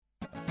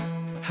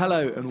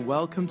Hello and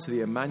welcome to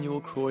the Emmanuel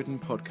Croydon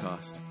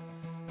podcast.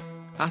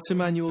 At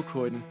Emmanuel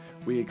Croydon,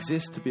 we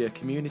exist to be a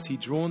community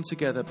drawn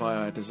together by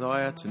our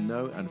desire to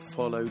know and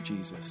follow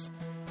Jesus.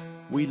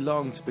 We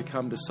long to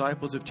become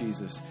disciples of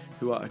Jesus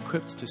who are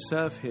equipped to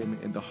serve him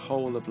in the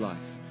whole of life,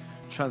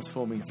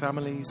 transforming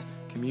families,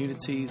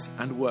 communities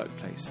and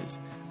workplaces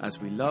as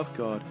we love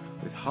God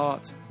with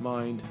heart,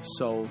 mind,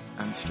 soul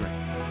and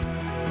strength.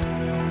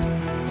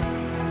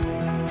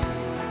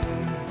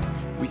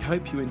 We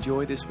hope you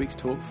enjoy this week's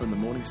talk from the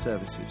morning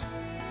services.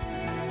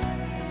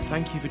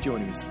 Thank you for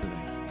joining us today.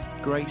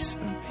 Grace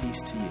and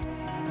peace to you.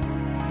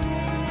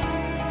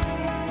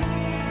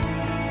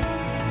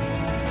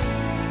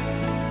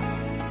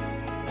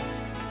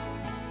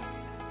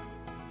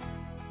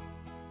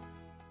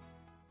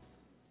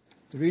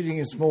 The reading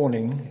this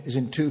morning is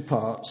in two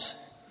parts.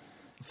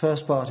 The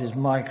first part is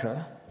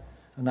Micah,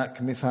 and that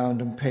can be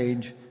found on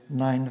page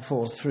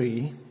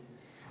 943.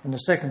 And the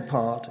second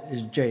part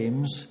is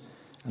James,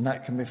 and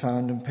that can be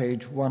found on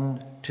page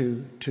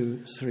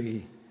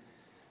 1223.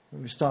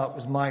 We start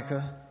with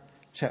Micah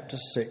chapter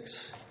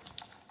 6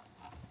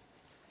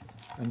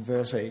 and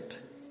verse 8.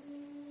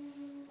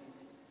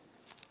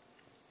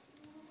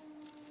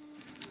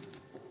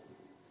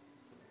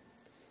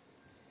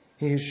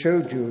 He has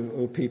showed you,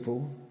 O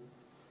people,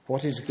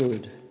 what is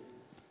good,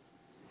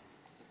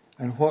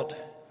 and what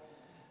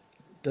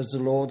does the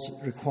Lord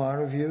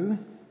require of you?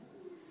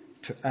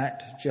 To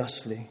act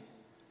justly,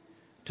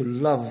 to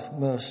love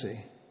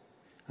mercy,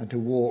 and to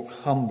walk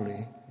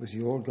humbly with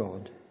your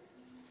God.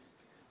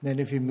 Then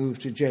if you move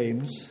to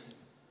James,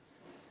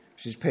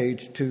 which is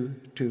page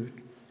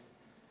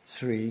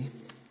 223,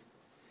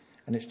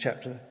 and it's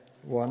chapter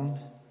 1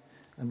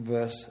 and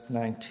verse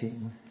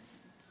 19.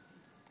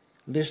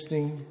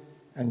 Listening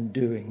and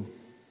doing.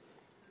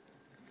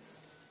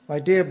 My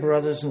dear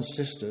brothers and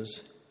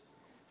sisters,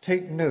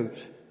 take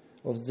note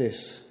of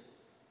this.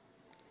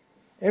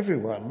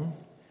 Everyone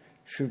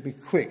should be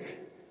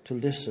quick to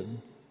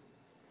listen,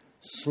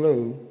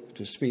 slow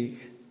to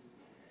speak,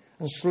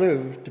 and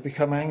slow to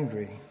become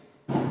angry.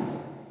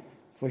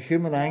 For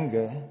human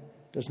anger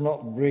does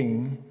not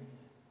bring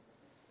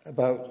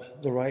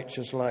about the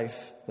righteous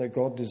life that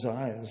God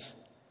desires.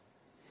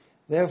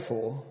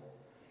 Therefore,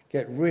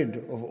 get rid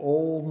of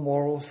all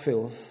moral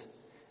filth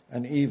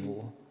and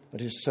evil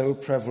that is so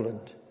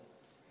prevalent,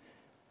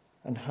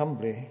 and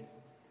humbly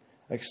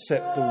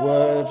accept the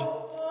word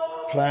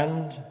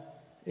planted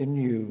in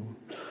you,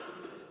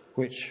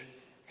 which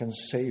can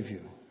save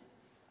you.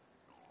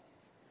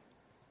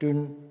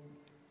 Do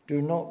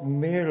not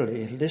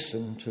merely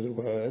listen to the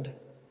word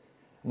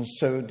and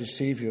so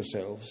deceive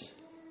yourselves.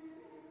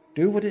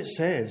 Do what it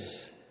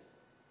says.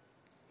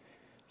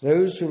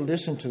 Those who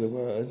listen to the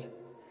word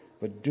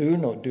but do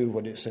not do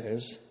what it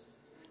says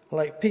are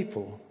like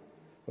people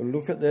who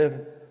look at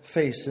their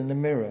face in the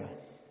mirror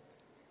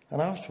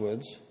and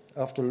afterwards,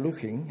 after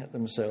looking at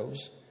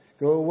themselves,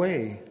 go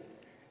away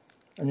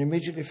and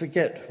immediately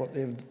forget what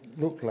they've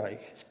looked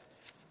like.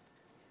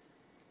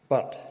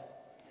 But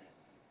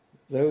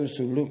those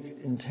who look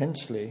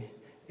intensely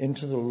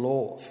into the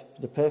law,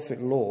 the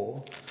perfect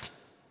law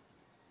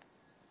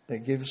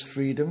that gives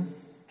freedom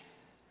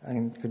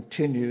and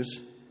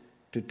continues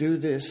to do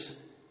this,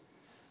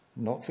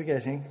 not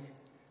forgetting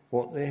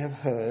what they have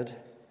heard,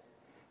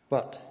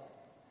 but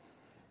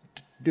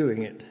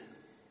doing it,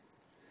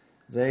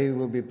 they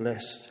will be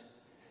blessed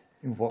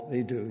in what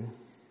they do.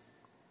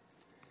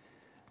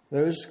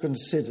 Those who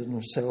consider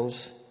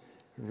themselves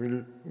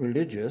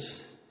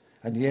religious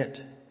and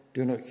yet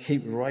do not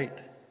keep do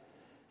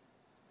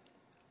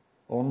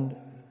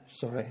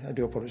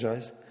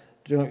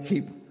not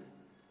keep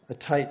a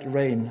tight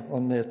rein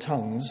on their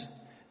tongues,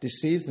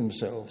 deceive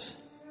themselves.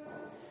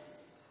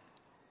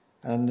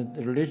 And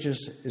the religious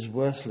is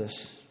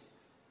worthless.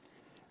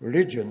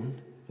 Religion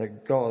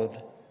that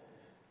God,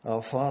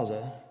 our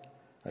Father,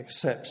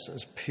 accepts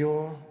as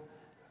pure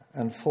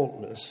and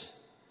faultless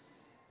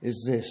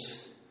is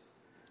this: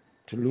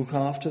 to look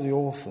after the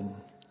orphan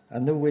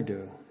and the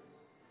widow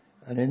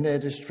and in their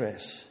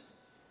distress,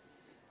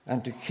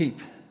 and to keep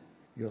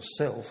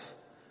yourself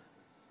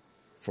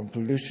from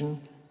pollution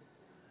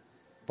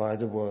by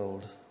the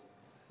world.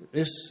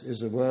 This is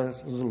the word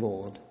of the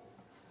Lord.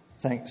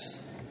 Thanks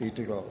be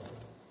to God.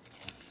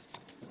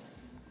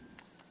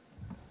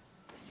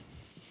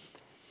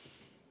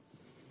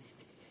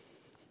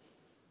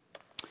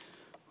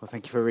 Well,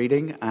 thank you for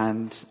reading,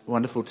 and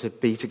wonderful to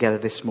be together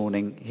this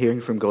morning, hearing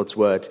from God's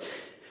word.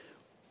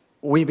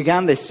 We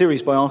began this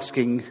series by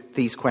asking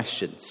these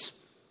questions.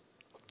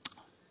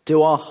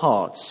 Do our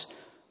hearts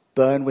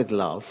burn with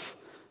love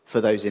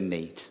for those in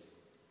need?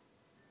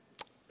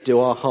 Do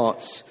our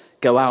hearts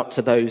go out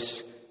to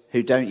those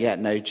who don't yet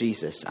know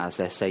Jesus as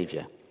their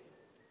Saviour?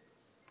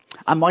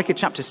 And Micah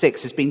chapter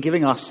 6 has been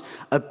giving us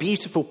a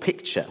beautiful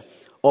picture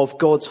of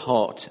God's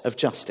heart of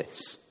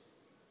justice.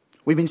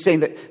 We've been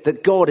saying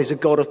that God is a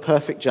God of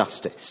perfect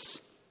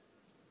justice.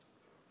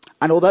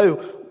 And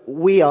although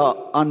we are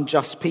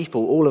unjust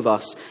people, all of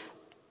us,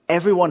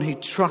 everyone who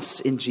trusts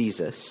in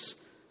Jesus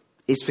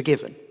is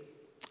forgiven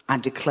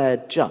and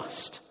declared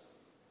just.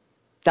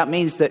 That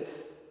means that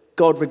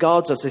God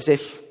regards us as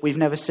if we've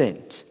never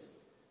sinned,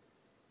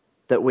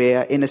 that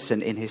we're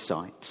innocent in his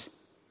sight.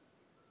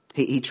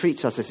 He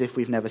treats us as if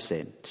we've never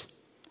sinned.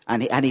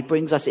 And he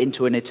brings us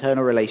into an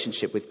eternal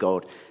relationship with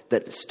God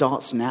that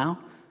starts now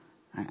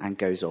and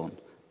goes on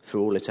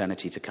through all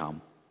eternity to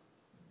come.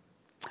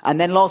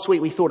 And then last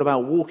week we thought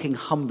about walking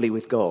humbly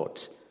with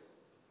God,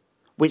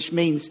 which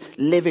means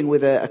living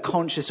with a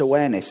conscious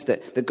awareness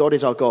that God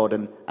is our God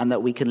and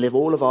that we can live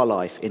all of our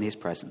life in his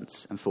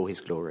presence and for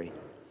his glory.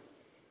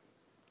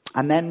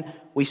 And then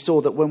we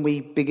saw that when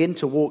we begin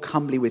to walk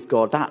humbly with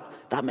God,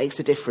 that makes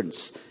a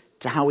difference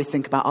to how we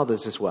think about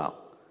others as well.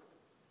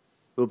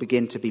 We'll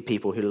begin to be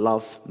people who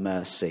love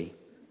mercy.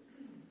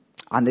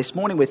 And this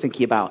morning we're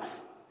thinking about,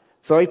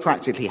 very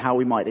practically, how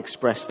we might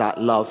express that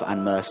love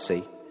and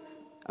mercy,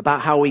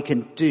 about how we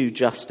can do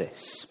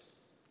justice.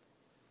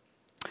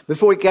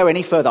 Before we go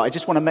any further, I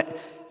just want to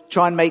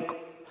try and make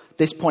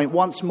this point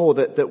once more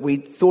that we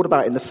thought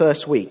about in the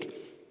first week.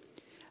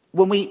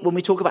 When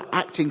we talk about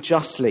acting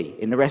justly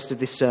in the rest of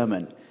this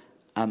sermon,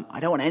 I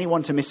don't want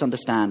anyone to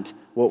misunderstand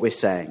what we're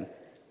saying.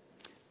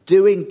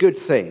 Doing good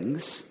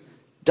things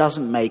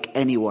doesn't make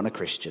anyone a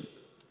Christian.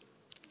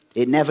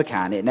 It never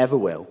can, it never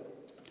will.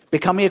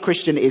 Becoming a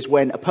Christian is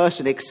when a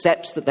person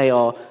accepts that they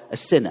are a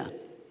sinner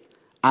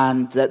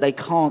and that they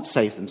can't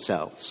save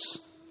themselves.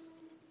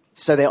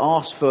 So they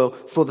ask for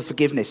the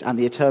forgiveness and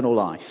the eternal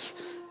life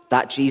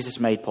that Jesus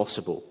made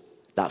possible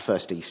that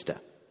first Easter.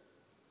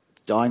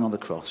 Dying on the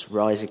cross,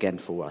 rise again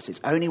for us.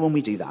 It's only when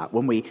we do that,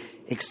 when we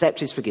accept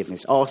his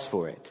forgiveness, ask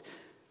for it,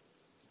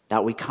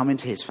 that we come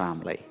into his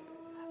family,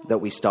 that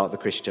we start the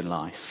Christian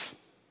life.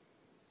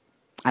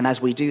 And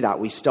as we do that,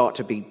 we start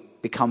to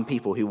become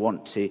people who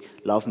want to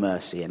love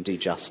mercy and do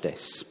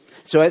justice.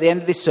 So at the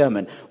end of this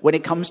sermon, when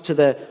it comes to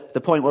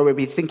the point where we'll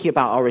be thinking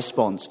about our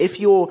response, if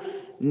you're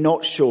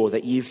not sure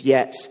that you've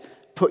yet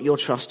put your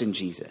trust in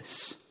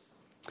Jesus,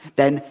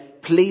 then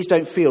please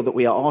don't feel that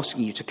we are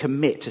asking you to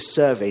commit to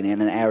serving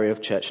in an area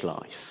of church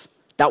life.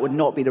 That would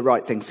not be the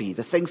right thing for you.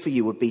 The thing for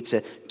you would be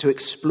to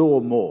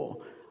explore more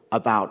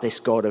about this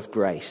God of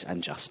grace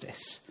and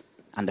justice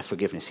and the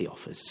forgiveness he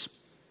offers.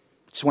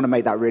 Just want to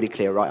make that really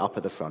clear right up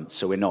at the front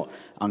so we're not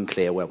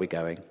unclear where we're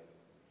going.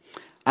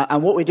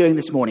 And what we're doing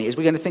this morning is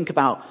we're going to think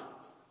about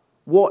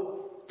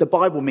what the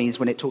Bible means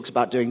when it talks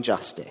about doing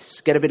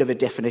justice, get a bit of a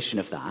definition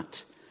of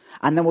that,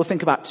 and then we'll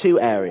think about two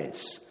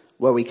areas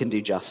where we can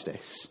do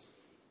justice,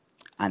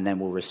 and then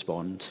we'll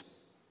respond.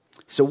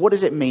 So what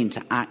does it mean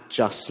to act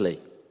justly?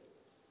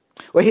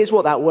 Well, here's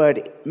what that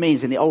word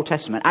means in the Old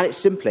Testament. At its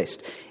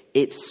simplest,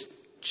 it's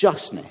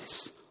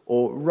justness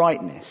or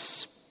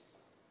rightness.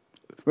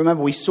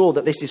 Remember, we saw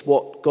that this is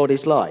what God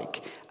is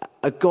like,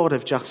 a God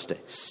of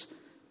justice.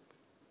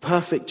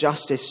 Perfect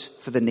justice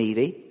for the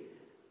needy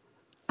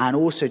and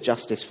also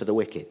justice for the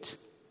wicked.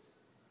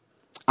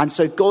 And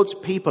so God's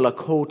people are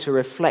called to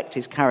reflect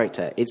his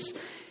character.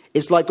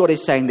 It's like God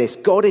is saying this.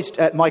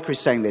 Micah is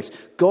saying this.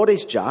 God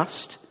is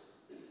just,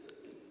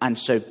 and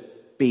so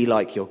be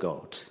like your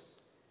God.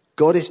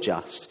 God is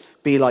just.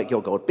 Be like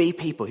your God. Be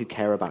people who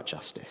care about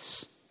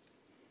justice.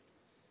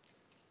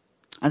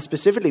 And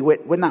specifically,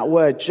 when that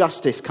word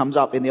justice comes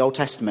up in the Old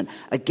Testament,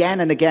 again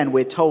and again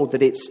we're told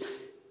that it's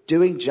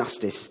doing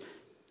justice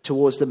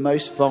towards the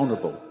most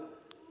vulnerable.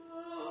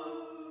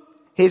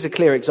 Here's a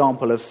clear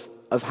example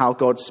of how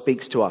God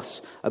speaks to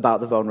us about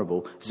the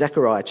vulnerable.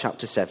 Zechariah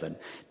chapter 7.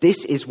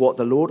 This is what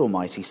the Lord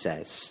Almighty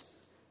says.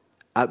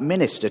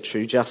 Administer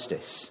true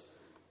justice.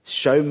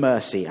 Show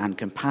mercy and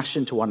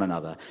compassion to one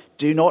another.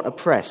 Do not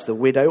oppress the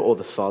widow or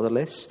the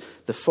fatherless,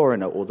 the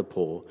foreigner or the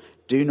poor.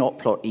 Do not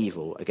plot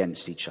evil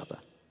against each other.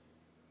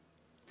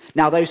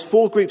 Now, those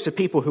four groups of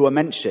people who are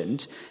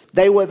mentioned,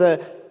 they were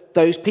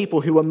those people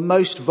who were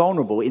most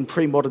vulnerable in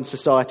pre-modern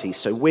society.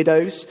 So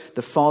widows,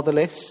 the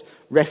fatherless,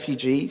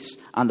 refugees,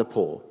 and the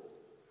poor.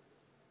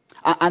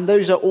 And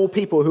those are all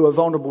people who are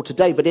vulnerable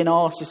today. But in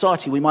our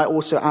society, we might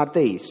also add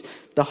these: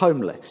 the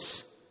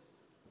homeless,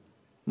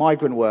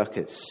 migrant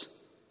workers,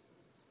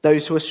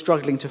 those who are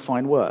struggling to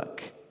find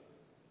work,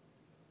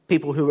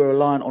 people who are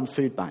reliant on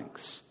food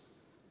banks,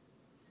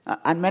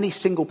 and many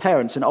single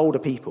parents and older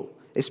people,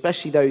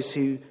 especially those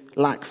who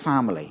lack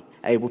family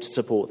able to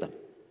support them.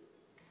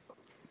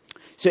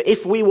 So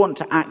if we want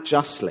to act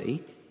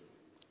justly,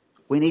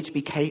 we need to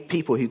be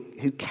people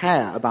who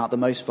care about the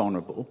most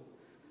vulnerable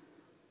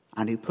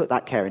and who put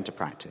that care into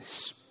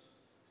practice.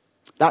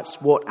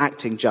 That's what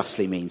acting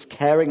justly means,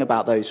 caring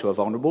about those who are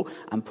vulnerable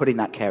and putting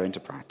that care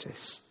into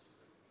practice.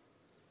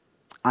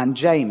 And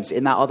James,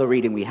 in that other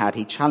reading we had,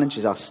 he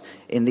challenges us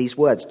in these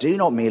words: do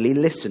not merely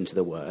listen to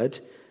the word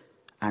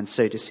and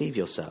so deceive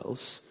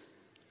yourselves.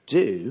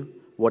 Do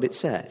what it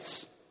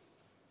says.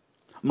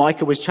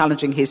 Micah was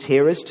challenging his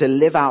hearers to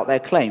live out their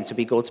claim to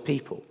be God's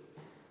people.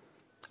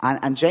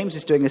 And James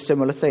is doing a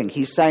similar thing.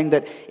 He's saying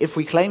that if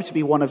we claim to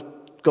be one of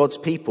God's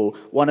people,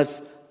 one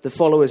of the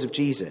followers of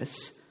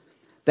Jesus,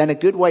 then a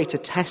good way to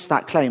test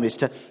that claim is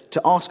to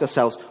ask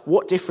ourselves,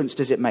 what difference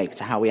does it make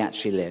to how we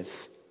actually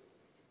live?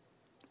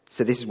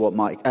 So this is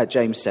what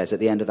James says at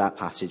the end of that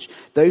passage.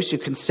 Those who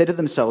consider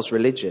themselves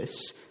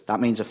religious,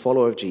 that means a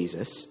follower of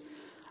Jesus,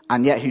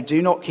 and yet who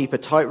do not keep a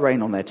tight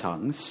rein on their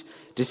tongues,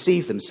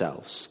 deceive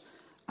themselves,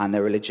 and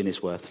their religion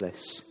is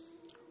worthless.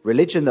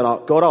 Religion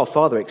that God our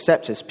Father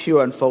accepts as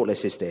pure and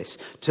faultless is this: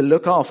 to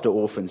look after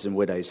orphans and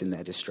widows in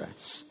their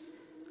distress,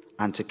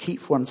 and to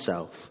keep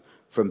oneself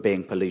from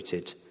being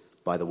polluted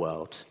by the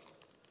world.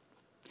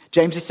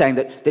 James is saying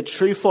that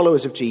true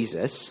followers of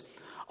Jesus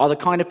are the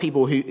kind of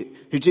people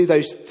who do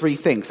those three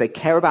things. They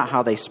care about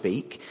how they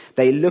speak,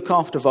 they look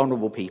after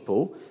vulnerable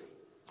people,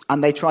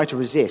 and they try to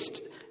resist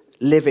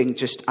living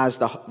just as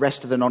the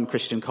rest of the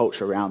non-Christian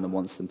culture around them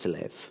wants them to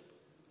live.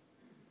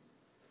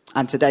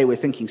 And today we're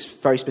thinking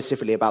very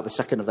specifically about the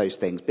second of those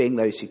things, being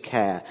those who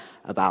care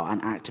about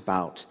and act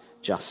about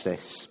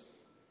justice.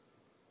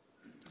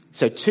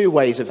 So 2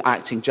 ways of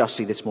acting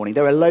justly this morning.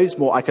 There are loads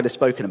more I could have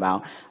spoken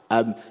about.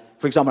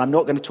 For example, I'm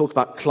not going to talk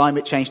about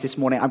climate change this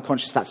morning. I'm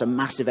conscious that's a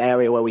massive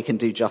area where we can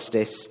do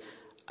justice.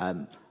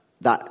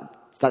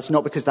 That's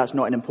not because that's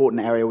not an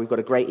important area. We've got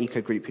a great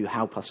eco group who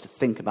help us to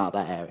think about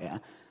that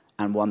area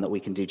and one that we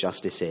can do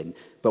justice in.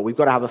 But we've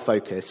got to have a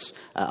focus.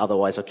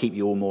 Otherwise, I'll keep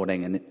you all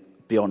morning and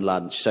beyond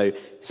lunch. So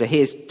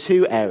here's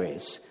 2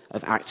 areas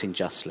of acting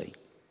justly.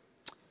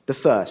 The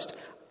first,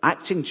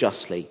 acting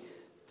justly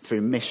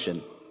through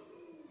mission.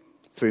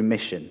 Through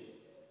mission.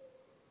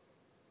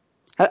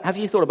 Have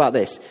you thought about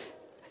this?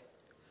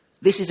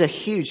 This is a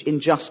huge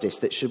injustice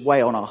that should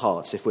weigh on our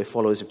hearts if we're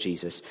followers of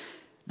Jesus.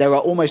 There are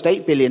almost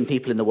 8 billion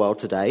people in the world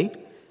today,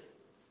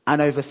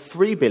 and over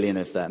 3 billion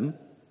of them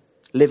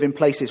live in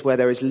places where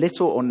there is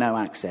little or no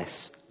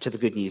access to the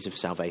good news of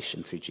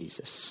salvation through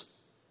Jesus.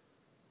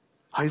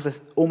 Over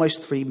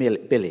almost 3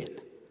 billion.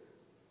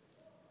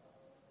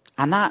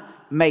 And that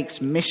makes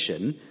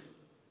mission,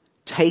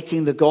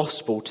 taking the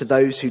gospel to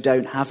those who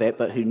don't have it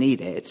but who need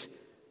it,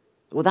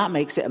 well, that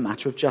makes it a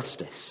matter of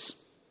justice.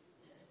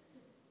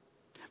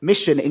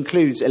 Mission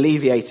includes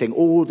alleviating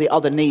all the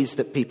other needs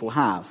that people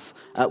have.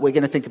 We're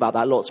going to think about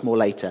that lots more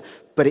later.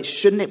 But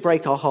shouldn't it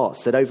break our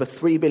hearts that over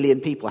 3 billion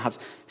people have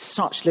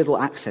such little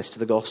access to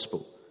the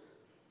gospel?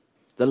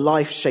 The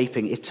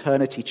life-shaping,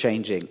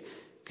 eternity-changing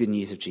good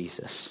news of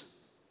Jesus.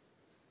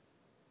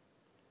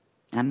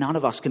 And none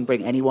of us can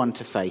bring anyone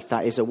to faith.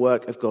 That is a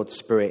work of God's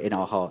Spirit in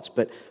our hearts.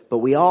 But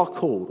we are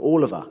called,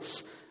 all of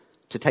us,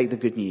 to take the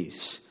good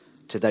news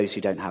to those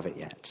who don't have it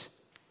yet.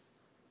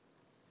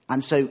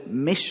 And so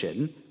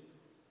mission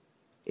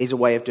is a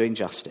way of doing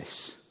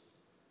justice.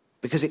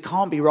 Because it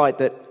can't be right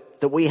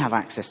that we have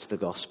access to the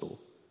gospel,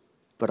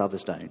 but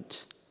others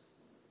don't.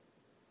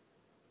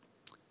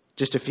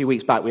 Just a few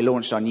weeks back, we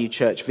launched our new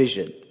church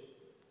vision.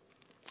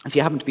 If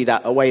you happen to be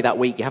away that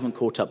week, you haven't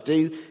caught up,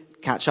 do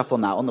catch up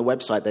on that. On the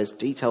website, there's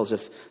details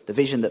of the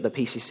vision that the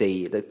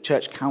PCC, the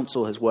church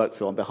council, has worked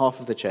through on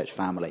behalf of the church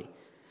family.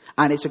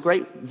 And it's a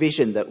great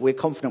vision that we're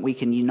confident we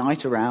can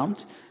unite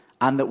around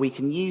and that we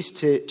can use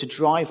to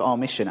drive our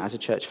mission as a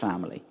church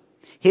family.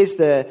 Here's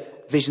the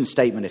vision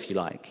statement, if you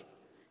like.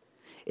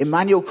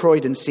 Emmanuel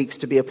Croydon seeks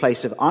to be a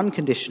place of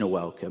unconditional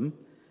welcome,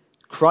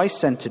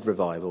 Christ-centered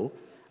revival,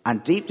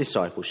 and deep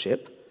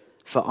discipleship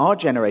for our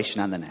generation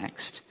and the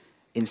next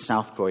in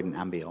South Croydon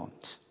and beyond.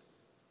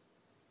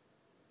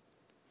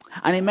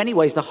 And in many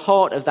ways, the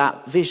heart of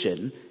that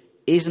vision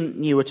isn't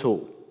new at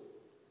all.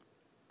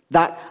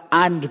 That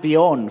 "and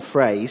beyond"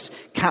 phrase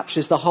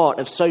captures the heart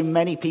of so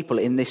many people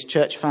in this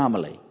church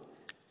family,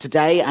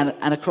 today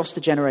and across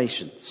the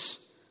generations.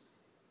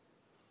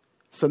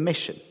 For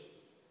mission,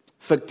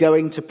 for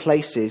going to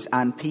places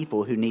and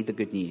people who need the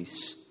good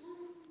news.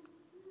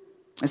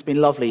 It's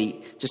been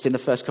lovely, just in the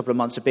first couple of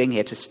months of being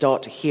here, to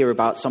start to hear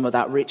about some of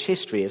that rich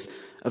history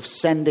of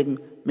sending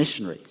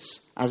missionaries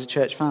as a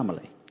church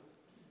family.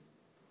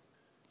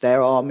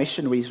 There are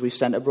missionaries we've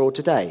sent abroad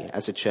today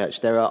as a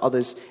church. There are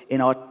others in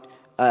our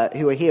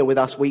who are here with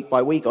us week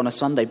by week on a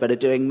Sunday, but are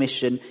doing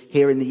mission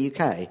here in the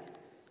UK.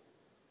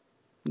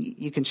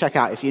 You can check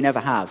out if you never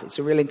have. It's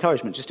a real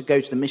encouragement just to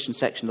go to the mission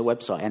section of the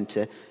website and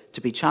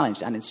to be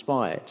challenged and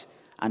inspired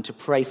and to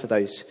pray for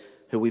those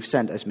who we've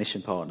sent as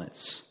mission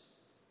partners.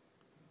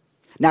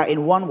 Now,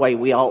 in one way,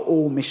 we are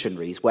all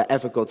missionaries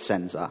wherever God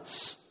sends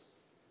us.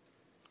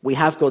 We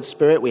have God's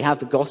Spirit, we have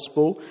the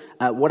gospel.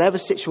 Whatever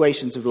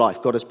situations of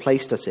life God has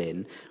placed us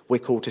in, we're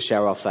called to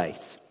share our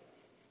faith.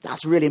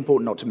 That's really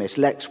important not to miss.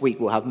 Next week,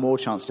 we'll have more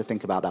chance to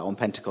think about that on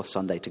Pentecost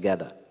Sunday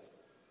together.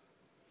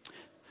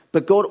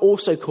 But God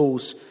also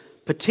calls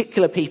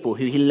particular people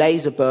who he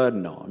lays a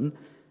burden on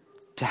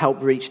to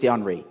help reach the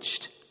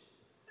unreached.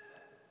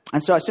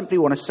 And so I simply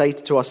want to say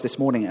to us this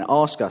morning and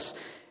ask us,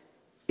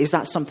 is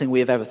that something we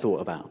have ever thought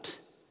about?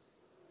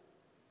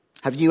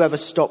 Have you ever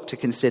stopped to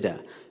consider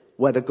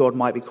whether God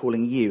might be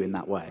calling you in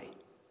that way?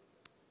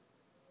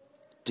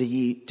 Do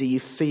you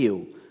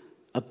feel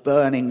a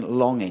burning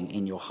longing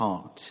in your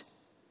heart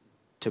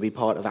to be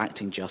part of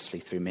acting justly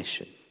through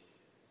mission?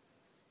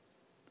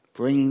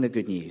 Bringing the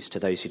good news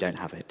to those who don't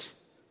have it,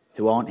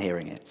 who aren't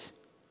hearing it.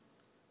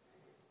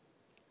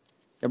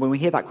 And when we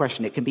hear that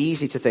question, it can be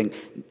easy to think,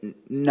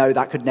 no,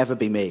 that could never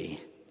be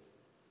me.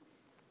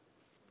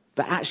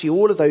 But actually,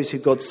 all of those who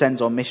God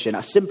sends on mission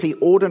are simply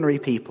ordinary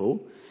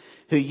people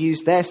who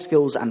use their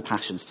skills and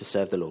passions to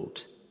serve the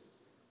Lord.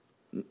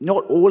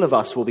 Not all of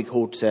us will be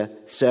called to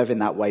serve in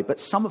that way, but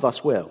some of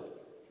us will.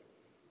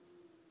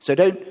 So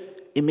don't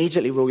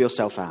immediately rule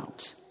yourself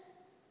out.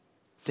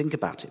 Think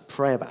about it.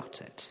 Pray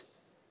about it.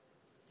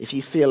 If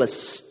you feel a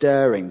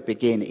stirring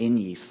begin in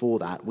you for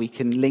that, we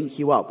can link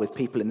you up with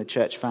people in the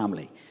church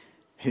family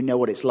who know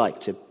what it's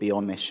like to be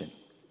on mission.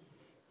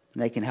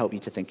 And they can help you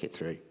to think it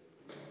through.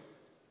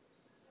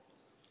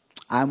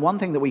 And one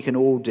thing that we can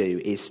all do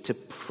is to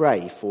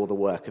pray for the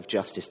work of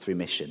Justice Through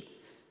Mission.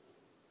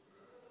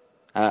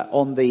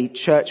 On the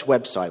church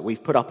website,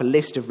 we've put up a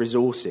list of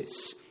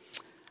resources.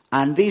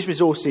 And these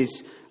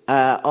resources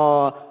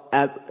are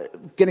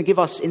going to give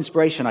us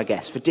inspiration, I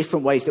guess, for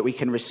different ways that we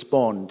can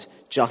respond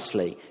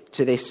justly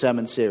to this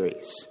sermon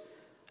series.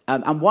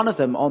 And one of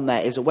them on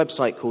there is a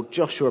website called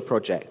Joshua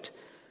Project.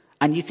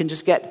 And you can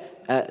just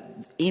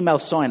get email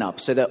sign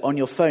up so that on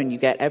your phone you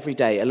get every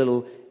day a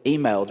little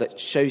email that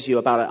shows you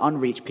about an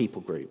unreached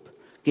people group,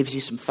 gives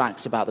you some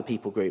facts about the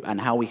people group and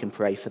how we can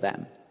pray for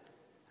them.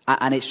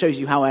 And it shows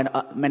you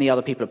how many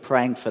other people are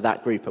praying for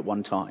that group at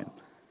one time.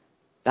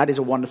 That is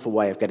a wonderful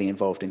way of getting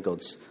involved in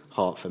God's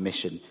heart for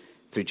mission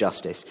through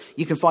justice.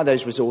 You can find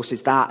those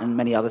resources, that and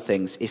many other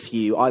things, if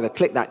you either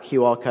click that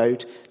QR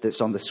code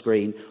that's on the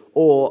screen,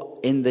 or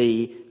in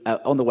the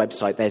on the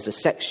website there's a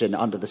section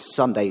under the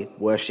Sunday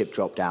worship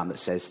drop-down that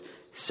says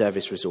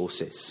Service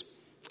Resources.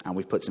 And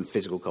we've put some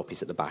physical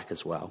copies at the back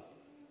as well.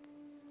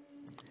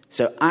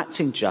 So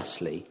acting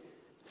justly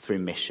through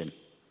mission.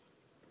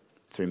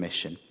 Through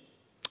mission.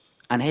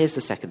 And here's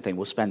the second thing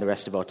we'll spend the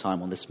rest of our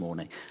time on this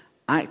morning.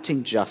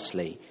 Acting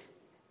justly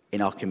in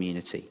our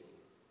community.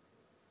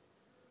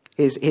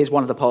 Here's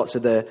one of the parts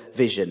of the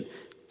vision,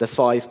 the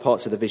 5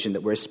 parts of the vision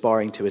that we're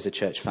aspiring to as a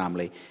church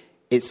family.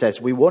 It says,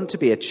 we want to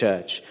be a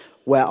church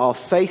where our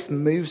faith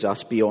moves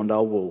us beyond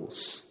our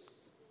walls,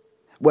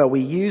 where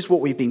we use what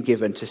we've been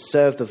given to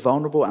serve the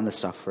vulnerable and the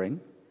suffering,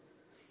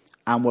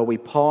 and where we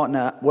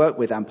work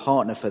with and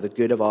partner for the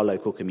good of our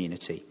local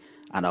community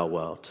and our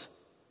world.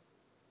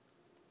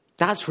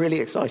 That's really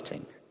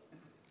exciting,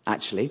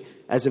 actually,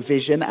 as a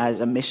vision,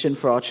 as a mission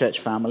for our church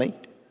family,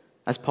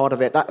 as part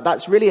of it.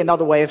 That's really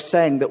another way of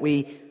saying that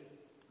we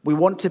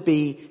want to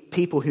be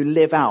people who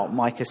live out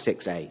Micah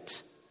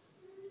 6:8.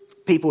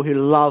 People who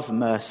love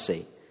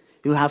mercy,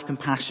 who have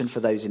compassion for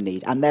those in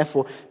need, and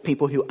therefore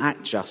people who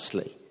act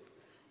justly,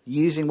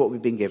 using what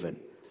we've been given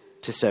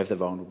to serve the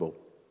vulnerable.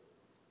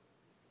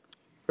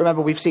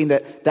 Remember, we've seen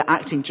that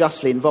acting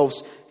justly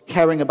involves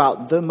caring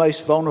about the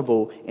most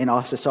vulnerable in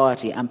our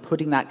society and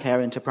putting that care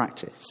into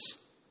practice.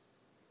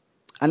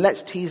 And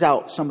let's tease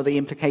out some of the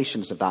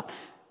implications of that.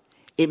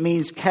 It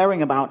means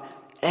caring about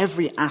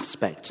every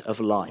aspect of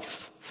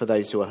life for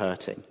those who are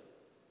hurting.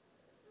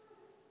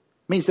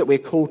 It means that we're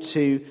called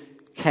to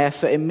care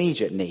for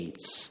immediate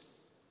needs,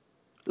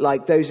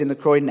 like those in the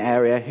Croydon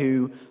area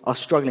who are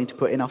struggling to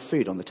put enough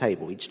food on the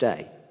table each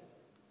day.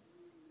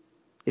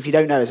 If you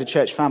don't know, as a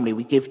church family,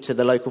 we give to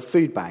the local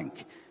food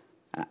bank.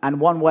 And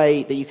one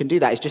way that you can do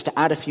that is just to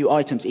add a few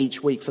items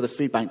each week for the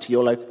food bank to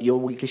your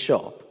weekly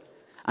shop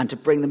and to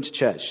bring them to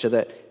church so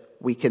that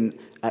we can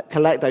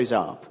collect those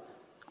up.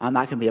 And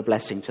that can be a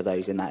blessing to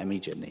those in that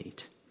immediate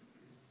need.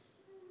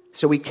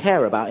 So we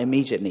care about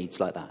immediate needs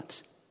like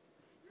that.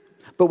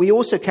 But we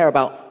also care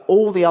about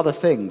all the other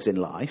things in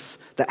life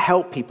that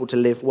help people to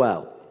live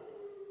well.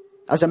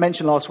 As I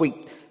mentioned last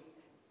week,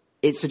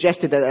 it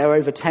suggested that there are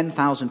over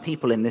 10,000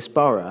 people in this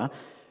borough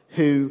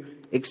who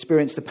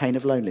experience the pain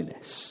of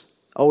loneliness.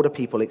 Older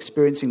people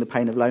experiencing the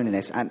pain of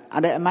loneliness. And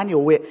at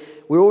Emmanuel,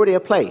 we're already a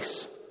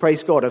place,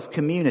 praise God, of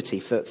community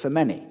for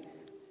many.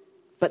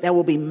 But there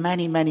will be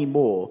many, many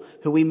more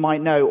who we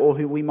might know or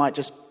who we might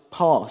just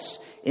pass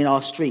in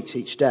our streets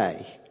each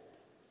day,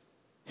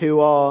 who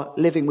are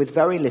living with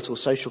very little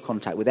social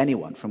contact with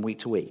anyone from week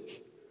to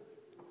week,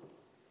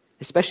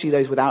 especially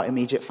those without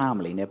immediate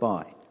family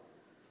nearby.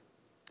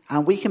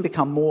 And we can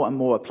become more and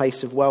more a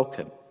place of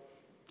welcome,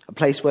 a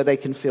place where they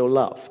can feel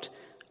loved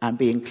and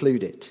be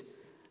included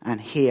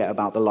and hear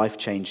about the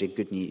life-changing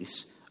good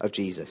news of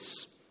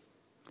Jesus.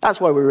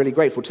 That's why we're really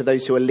grateful to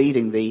those who are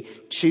leading the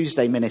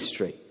Tuesday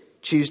ministry,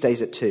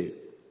 Tuesdays at 2.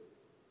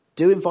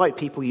 Do invite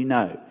people you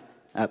know,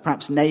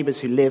 perhaps neighbours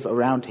who live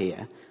around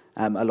here,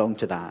 along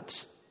to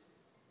that.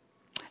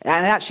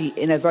 And actually,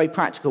 in a very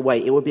practical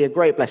way, it would be a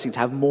great blessing to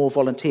have more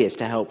volunteers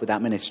to help with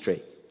that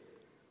ministry.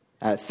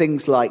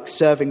 Things like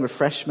serving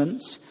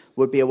refreshments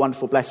would be a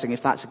wonderful blessing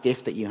if that's a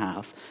gift that you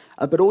have.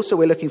 But also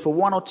we're looking for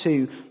 1 or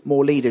 2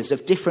 more leaders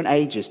of different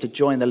ages to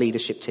join the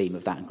leadership team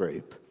of that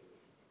group.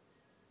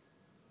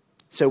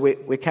 So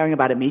we're caring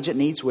about immediate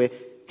needs. We're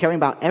caring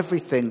about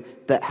everything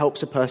that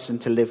helps a person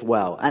to live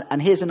well.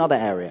 And here's another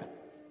area.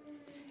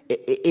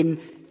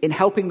 In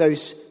helping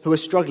those who are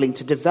struggling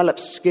to develop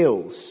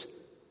skills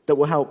that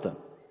will help them.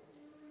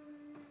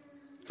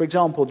 For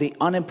example, the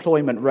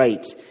unemployment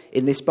rate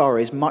in this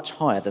borough is much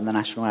higher than the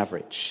national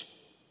average.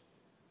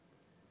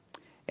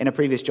 In a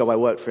previous job, I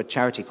worked for a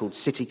charity called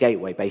City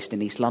Gateway based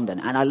in East London,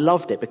 and I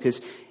loved it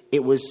because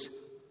it was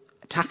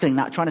trying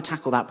to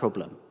tackle that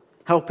problem,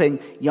 helping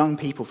young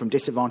people from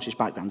disadvantaged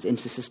backgrounds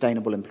into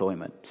sustainable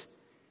employment.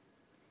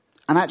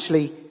 And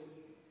actually,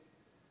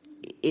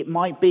 it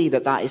might be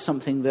that is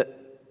something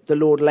that the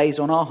Lord lays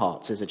on our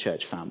hearts as a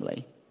church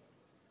family.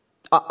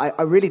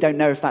 I really don't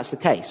know if that's the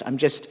case. I'm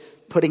just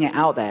putting it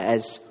out there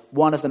as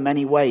one of the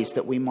many ways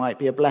that we might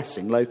be a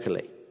blessing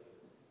locally.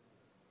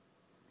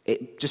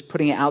 Just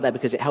putting it out there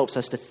because it helps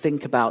us to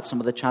think about some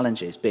of the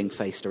challenges being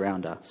faced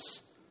around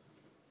us.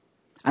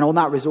 And on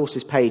that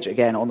resources page,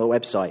 again, on the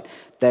website,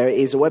 there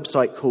is a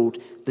website called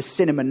the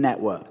Cinnamon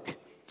Network.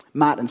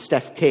 Matt and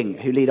Steph King,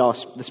 who lead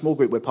the small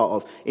group we're part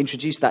of,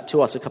 introduced that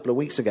to us a couple of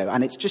weeks ago.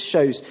 And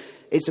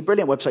it's a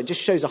brilliant website. It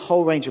just shows a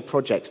whole range of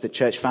projects that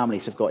church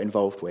families have got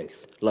involved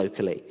with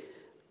locally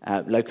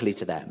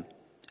to them.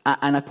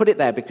 And I put it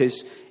there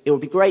because it would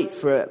be great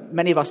for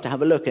many of us to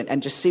have a look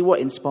and just see what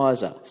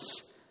inspires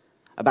us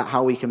about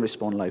how we can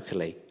respond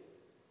locally.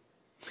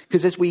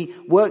 Because as we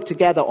work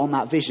together on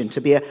that vision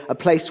to be a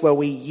place where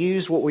we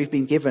use what we've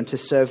been given to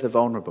serve the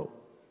vulnerable,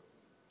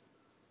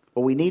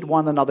 well, we need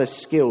one another's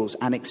skills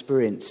and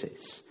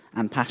experiences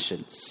and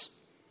passions.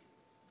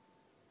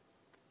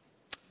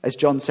 As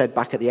John said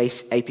back at the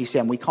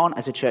APCM, we can't,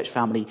 as a church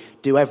family,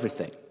 do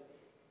everything.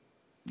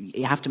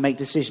 You have to make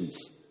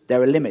decisions.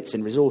 There are limits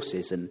in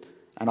resources and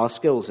our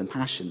skills and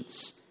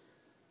passions.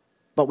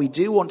 But we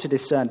do want to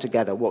discern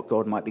together what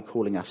God might be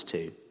calling us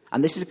to.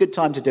 And this is a good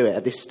time to do it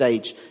at this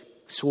stage,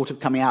 sort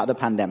of coming out of the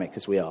pandemic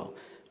as we are,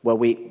 where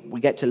we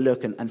get to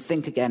look and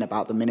think again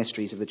about the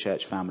ministries of the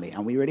church family.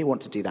 And we really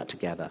want to do that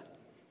together.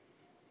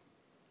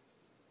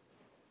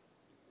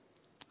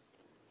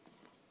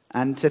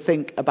 And to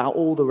think about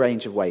all the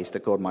range of ways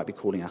that God might be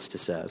calling us to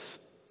serve.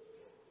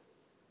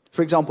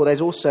 For example,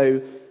 there's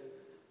also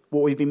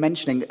what we've been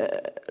mentioning,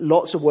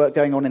 lots of work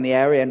going on in the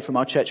area and from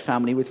our church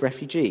family with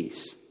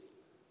refugees.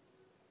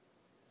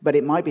 But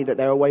it might be that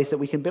there are ways that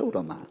we can build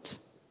on that.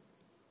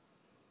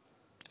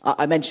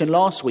 I mentioned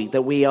last week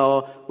that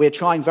we're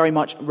trying very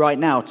much right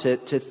now to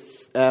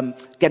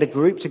get a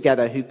group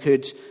together who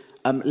could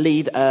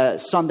lead a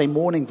Sunday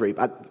morning group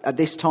at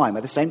this time,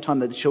 at the same time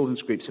that the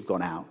children's groups have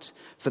gone out,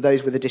 for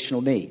those with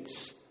additional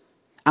needs.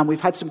 And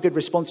we've had some good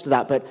response to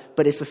that,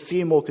 but if a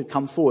few more could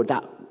come forward,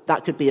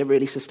 that could be a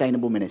really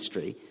sustainable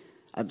ministry.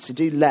 So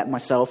do let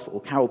myself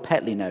or Carol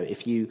Petley know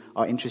if you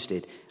are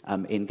interested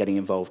in getting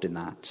involved in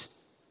that.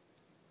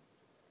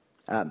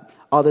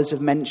 Others have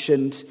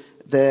mentioned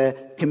the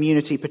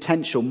community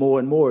potential more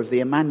and more of the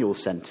Emmanuel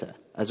Centre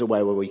as a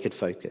way where we could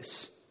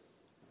focus.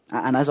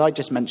 And as I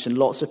just mentioned,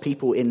 lots of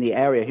people in the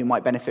area who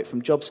might benefit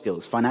from job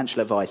skills,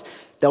 financial advice.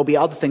 There'll be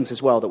other things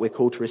as well that we're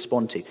called to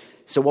respond to.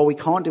 So while we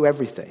can't do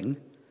everything,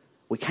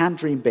 we can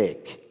dream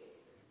big.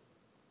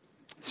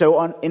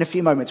 So in a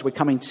few moments, we're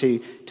coming to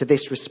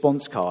this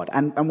response card.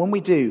 And when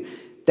we do,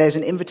 there's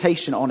an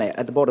invitation on it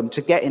at the bottom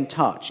to get in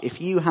touch. If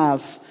you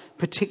have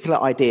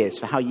particular ideas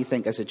for how you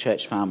think as a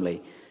church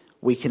family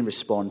we can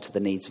respond to the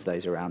needs of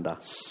those around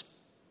us.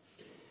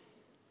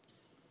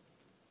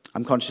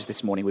 I'm conscious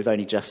this morning we've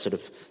only just sort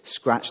of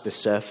scratched the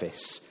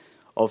surface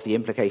of the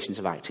implications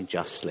of acting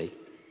justly.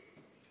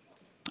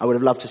 I would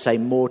have loved to say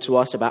more to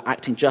us about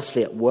acting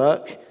justly at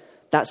work.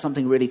 That's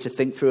something really to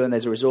think through, and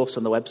there's a resource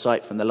on the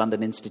website from the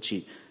London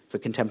Institute for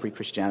Contemporary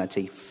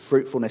Christianity,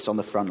 Fruitfulness on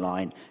the Front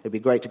Line. It'd be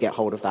great to get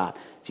hold of that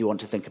if you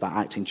want to think about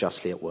acting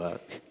justly at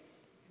work.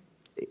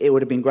 It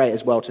would have been great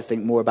as well to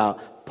think more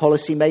about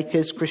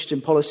policymakers, Christian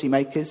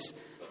policymakers.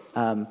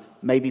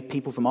 Maybe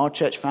people from our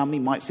church family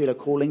might feel a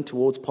calling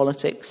towards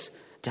politics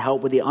to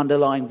help with the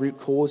underlying root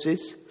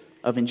causes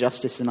of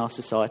injustice in our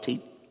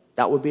society.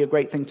 That would be a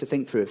great thing to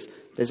think through.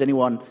 If there's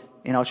anyone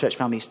in our church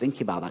family who's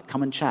thinking about that,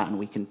 come and chat and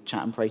we can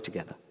chat and pray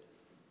together.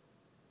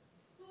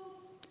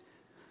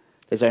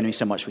 There's only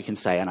so much we can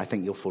say, and I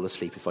think you'll fall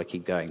asleep if I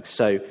keep going.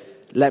 So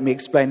let me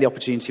explain the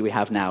opportunity we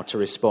have now to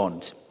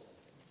respond.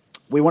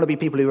 We want to be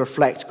people who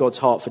reflect God's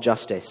heart for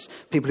justice,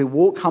 people who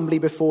walk humbly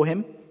before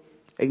him,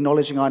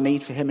 acknowledging our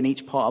need for him in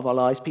each part of our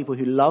lives, people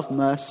who love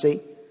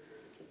mercy,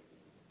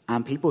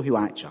 and people who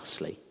act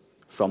justly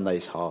from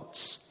those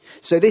hearts.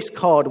 So this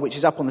card, which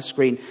is up on the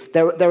screen,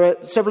 there are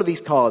several of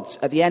these cards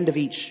at the end of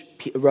each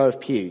row of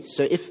pews.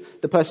 So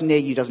if the person near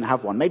you doesn't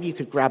have one, maybe you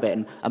could grab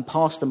it and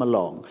pass them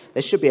along.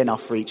 There should be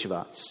enough for each of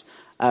us.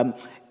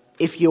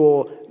 If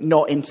you're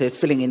not into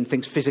filling in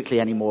things physically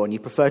anymore and you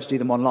prefer to do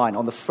them online,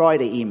 on the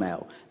Friday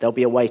email, there'll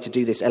be a way to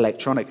do this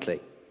electronically.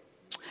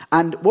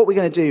 And what we're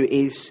going to do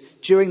is,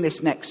 during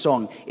this next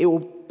song,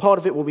 part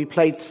of it will be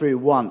played through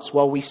once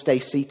while we stay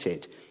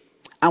seated.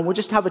 And we'll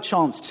just have a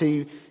chance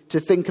to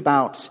think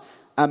about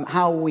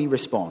how we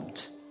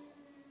respond.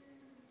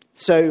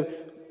 So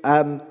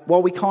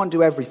while we can't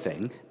do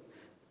everything,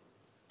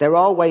 there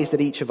are ways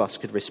that each of us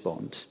could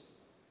respond.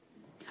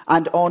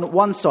 And on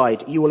one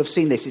side, you will have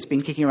seen this, it's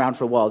been kicking around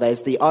for a while,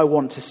 there's the I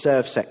Want to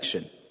Serve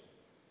section.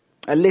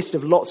 A list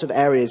of lots of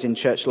areas in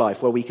church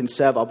life where we can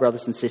serve our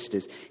brothers and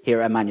sisters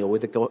here at Emmanuel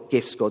with the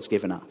gifts God's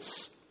given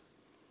us.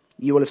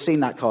 You will have seen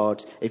that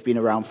card, it's been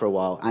around for a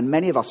while, and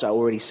many of us are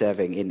already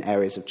serving in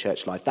areas of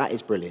church life. That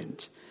is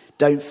brilliant.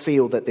 Don't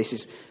feel that this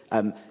is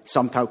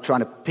somehow trying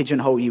to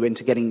pigeonhole you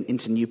into getting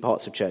into new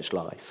parts of church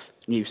life,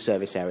 new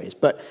service areas.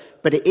 But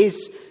it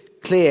is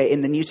clear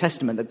in the New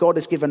Testament that God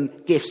has given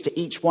gifts to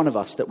each one of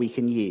us that we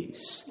can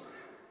use.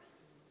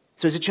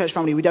 So as a church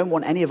family, we don't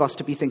want any of us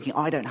to be thinking,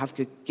 I don't have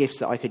good gifts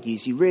that I could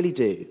use. You really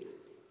do.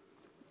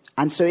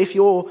 And so if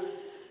you're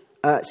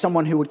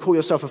someone who would call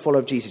yourself a follower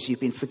of Jesus, you've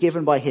been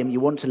forgiven by him,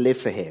 you want to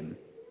live for him,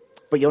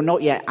 but you're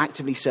not yet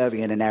actively serving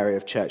in an area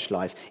of church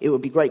life, it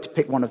would be great to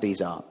pick one of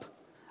these up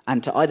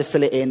and to either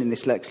fill it in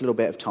this next little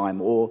bit of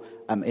time or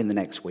in the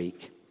next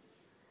week.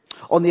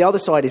 On the other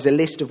side is a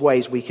list of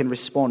ways we can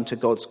respond to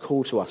God's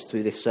call to us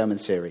through this sermon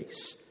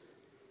series.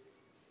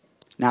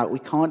 Now, we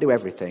can't do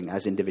everything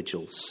as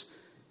individuals.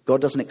 God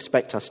doesn't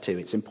expect us to.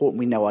 It's important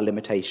we know our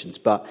limitations,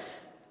 but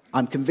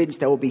I'm convinced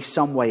there will be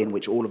some way in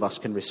which all of us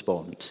can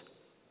respond.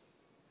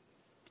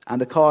 And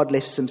the card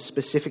lists some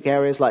specific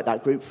areas like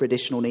that group for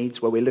additional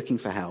needs where we're looking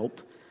for help.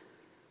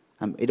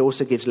 It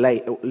also gives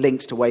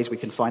links to ways we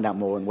can find out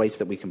more and ways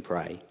that we can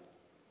pray.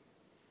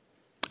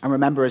 And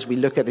remember, as we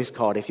look at this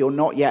card, if you're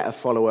not yet a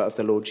follower of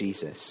the Lord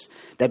Jesus,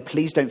 then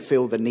please don't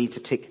feel the need to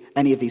tick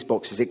any of these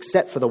boxes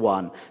except for the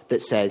one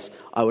that says,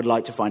 I would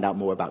like to find out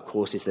more about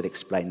courses that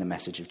explain the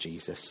message of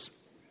Jesus.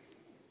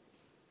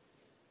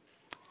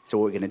 So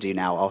what we're going to do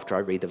now, after I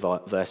read the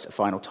verse a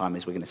final time,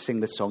 is we're going to sing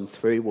the song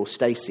through. We'll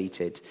stay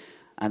seated,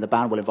 and the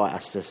band will invite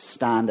us to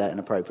stand at an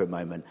appropriate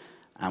moment,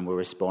 and we'll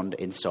respond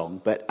in song.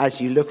 But as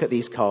you look at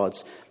these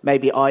cards,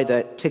 maybe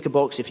either tick a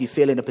box if you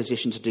feel in a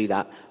position to do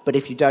that. But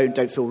if you don't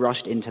feel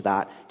rushed into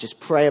that.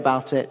 Just pray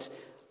about it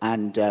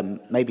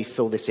and maybe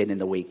fill this in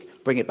the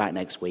week. Bring it back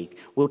next week.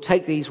 We'll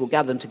take these, we'll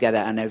gather them together,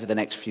 and over the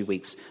next few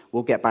weeks,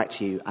 we'll get back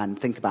to you and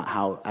think about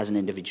how, as an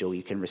individual,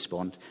 you can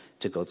respond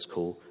to God's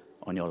call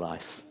on your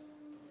life.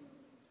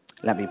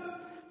 Let me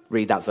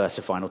read that verse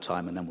a final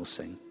time, and then we'll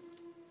sing.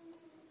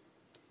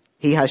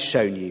 He has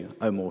shown you,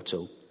 O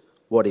mortal,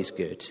 what is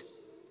good.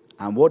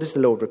 And what does the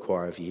Lord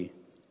require of you?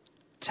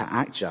 To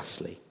act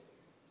justly,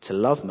 to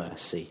love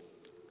mercy,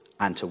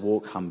 and to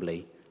walk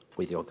humbly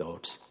with your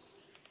God.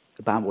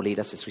 The band will lead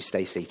us as we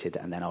stay seated,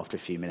 and then after a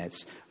few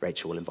minutes,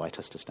 Rachel will invite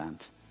us to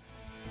stand.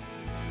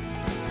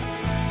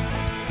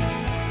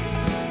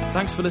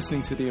 Thanks for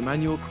listening to the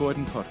Emmanuel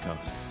Croydon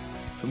podcast.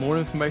 For more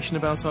information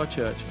about our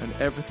church and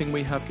everything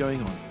we have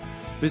going on,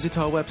 visit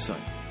our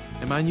website,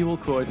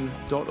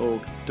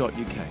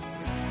 emmanuelcroydon.org.uk.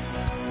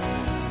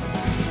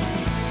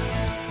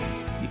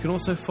 You can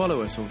also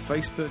follow us on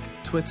Facebook,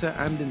 Twitter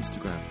and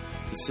Instagram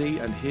to see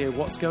and hear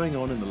what's going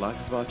on in the life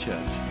of our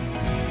church.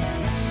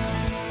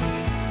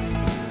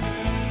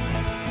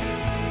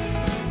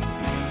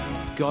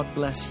 God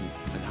bless you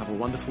and have a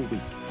wonderful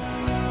week.